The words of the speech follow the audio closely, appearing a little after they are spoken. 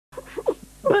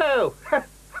Boo!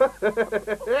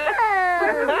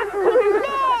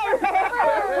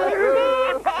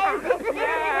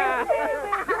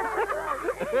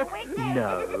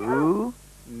 No.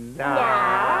 No.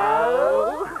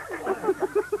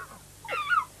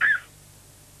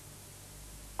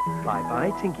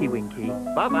 Bye-bye, Tinky Winky.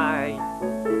 Bye-bye.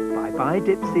 Bye-bye,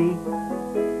 Dipsy.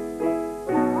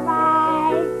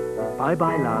 Bye.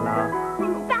 Bye-bye, Lala.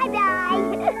 Bye-bye.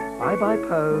 Bye-bye,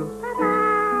 Po. Bye-bye.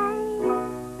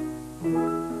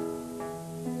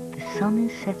 The sun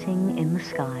is setting in the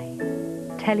sky.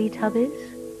 Teletubbies,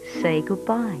 say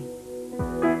goodbye.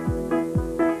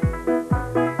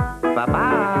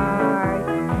 Bye-bye.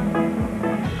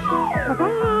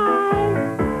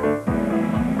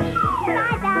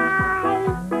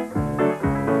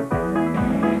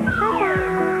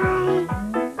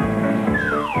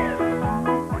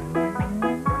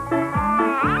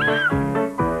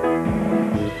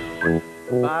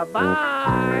 Bye-bye.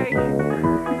 Bye-bye.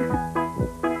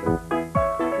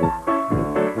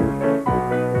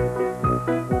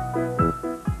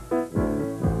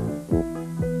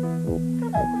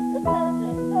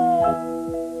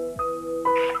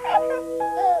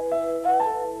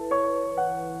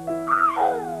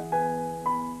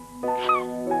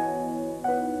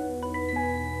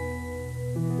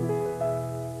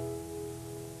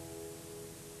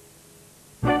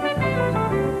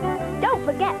 Don't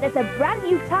forget, there's a brand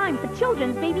new time for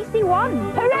children's BBC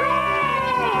One. Hooray!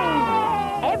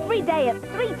 Every day at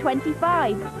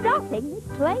 3:25, starting with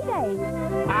Playdays.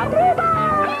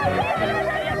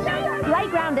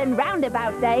 Playground and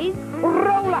roundabout days.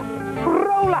 Roller,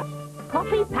 roller.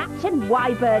 Poppy, Patch and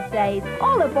Y-Bird days.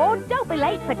 All aboard, don't be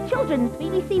late for children's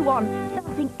BBC One,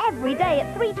 starting every day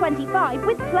at 3:25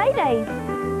 with Playdays.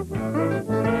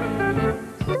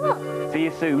 Stop! See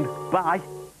you soon. Bye.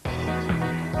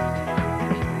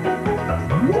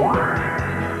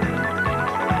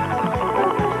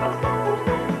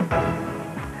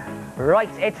 Right,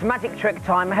 it's magic trick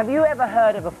time. Have you ever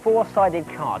heard of a four-sided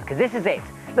card? Because this is it.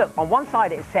 Look, on one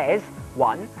side it says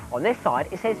 1, on this side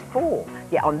it says 4.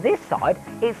 Yeah, on this side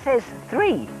it says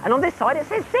 3, and on this side it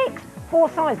says 6. 4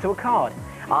 sides to a card.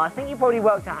 I think you probably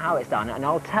worked out how it's done, and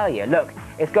I'll tell you. Look,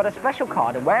 it's got a special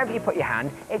card, and wherever you put your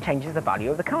hand, it changes the value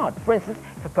of the card. For instance,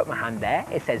 if I put my hand there,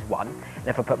 it says 1, and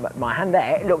if I put my hand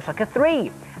there, it looks like a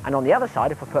 3. And on the other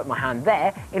side, if I put my hand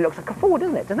there, it looks like a 4,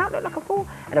 doesn't it? Doesn't that look like a 4?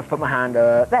 And if I put my hand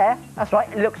there, that's right,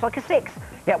 it looks like a 6.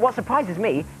 Yeah, what surprises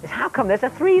me is how come there's a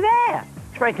 3 there?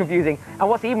 It's very confusing. And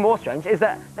what's even more strange is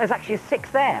that there's actually a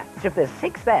 6 there. So if there's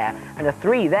 6 there and a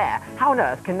 3 there, how on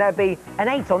earth can there be an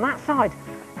 8 on that side?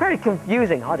 Very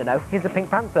confusing, I don't know. Here's the Pink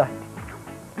Panther.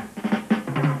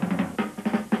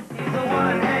 He's the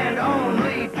one and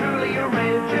only, truly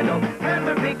original,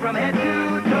 Panther Pink from head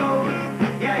to toes.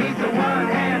 Yeah, he's the one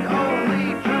and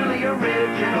only, truly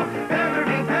original, Panther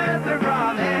Pink Panther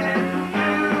from head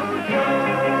to toes.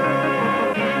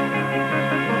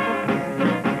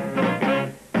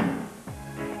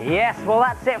 Yes, well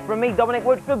that's it from me, Dominic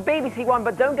Wood, for BBC One,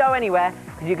 but don't go anywhere,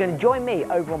 because you're going to join me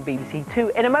over on BBC Two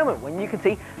in a moment when you can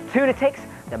see Lunatics,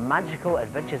 The Magical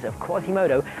Adventures of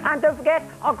Quasimodo. And don't forget,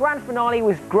 our grand finale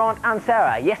was Grant and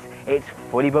Sarah. Yes, it's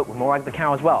fully booked with more Ag the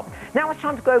Cow as well. Now it's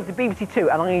time to go over to BBC Two,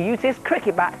 and I'm going to use this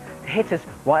cricket bat to hit us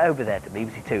right over there to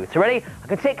BBC Two. So ready? I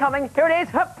can see it coming. Here it is.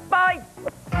 Hup, bye!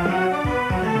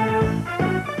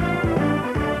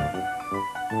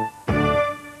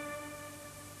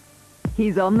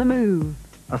 He's on the move.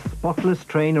 A spotless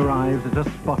train arrives at a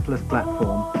spotless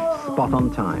platform, spot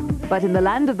on time. But in the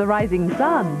land of the rising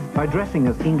sun, By dressing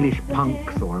as English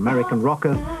punks or American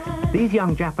rockers, these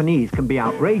young Japanese can be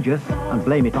outrageous and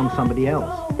blame it on somebody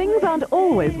else. things aren't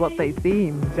always what they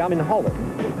seem. See, I'm in Holland,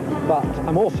 but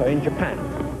I'm also in Japan.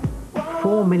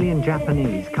 4 million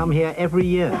Japanese come here every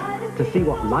year to see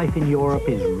what life in Europe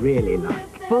is really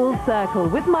like. Full Circle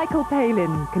with Michael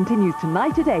Palin continues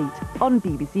tonight at 8 on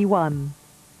BBC One.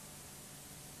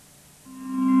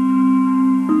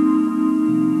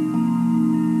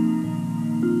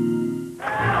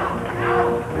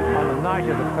 On the night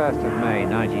of the 1st of May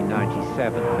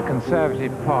 1997, the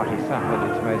Conservative Party suffered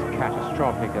its most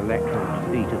catastrophic electoral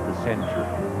defeat of the century.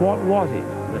 What was it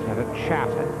that had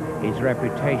shattered its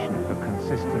reputation for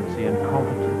consistency and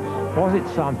competence? Was it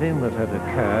something that had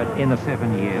occurred in the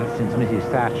 7 years since Mrs.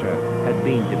 Thatcher had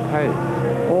been deposed?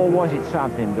 Or was it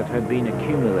something that had been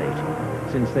accumulating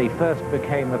since they first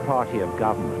became the party of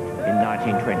government in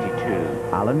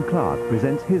 1922? Alan Clark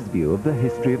presents his view of the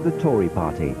history of the Tory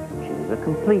party. She was a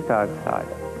complete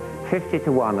outsider. 50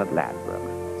 to 1 at Ladbroke.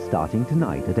 Starting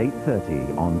tonight at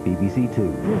 8:30 on BBC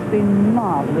Two. It's been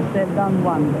marvellous. They've done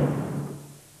wonders.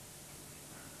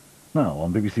 Now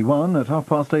on BBC One at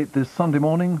 8:30 this Sunday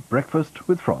morning, Breakfast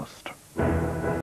with Frost.